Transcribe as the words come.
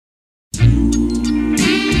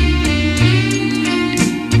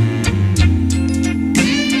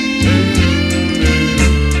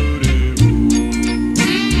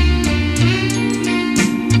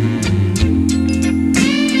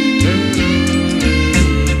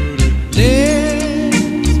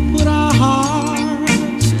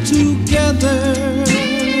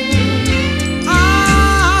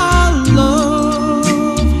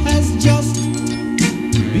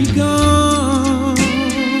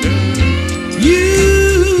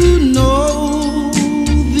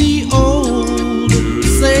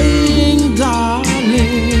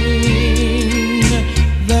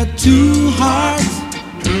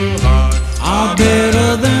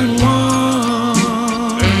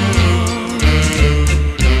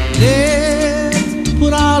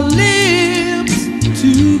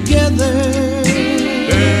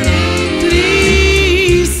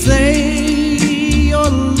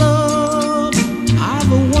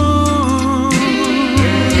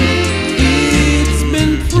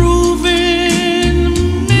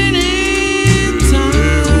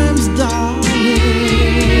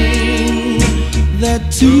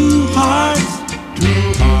two hearts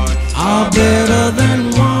are better than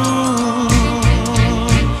one.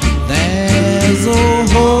 There's a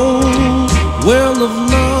whole world of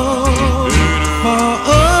love for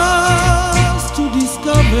us to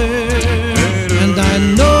discover, and I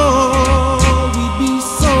know we'd be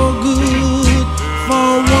so good for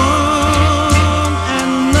one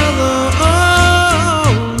another. Oh,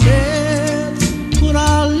 let's put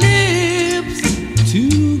our lips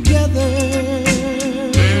together.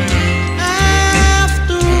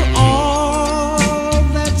 After all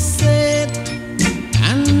that's said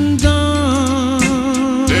and done,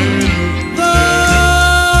 the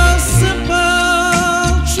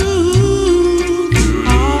simple truth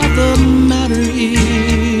of the matter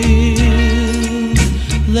is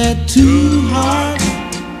that two hearts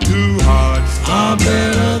are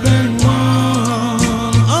better than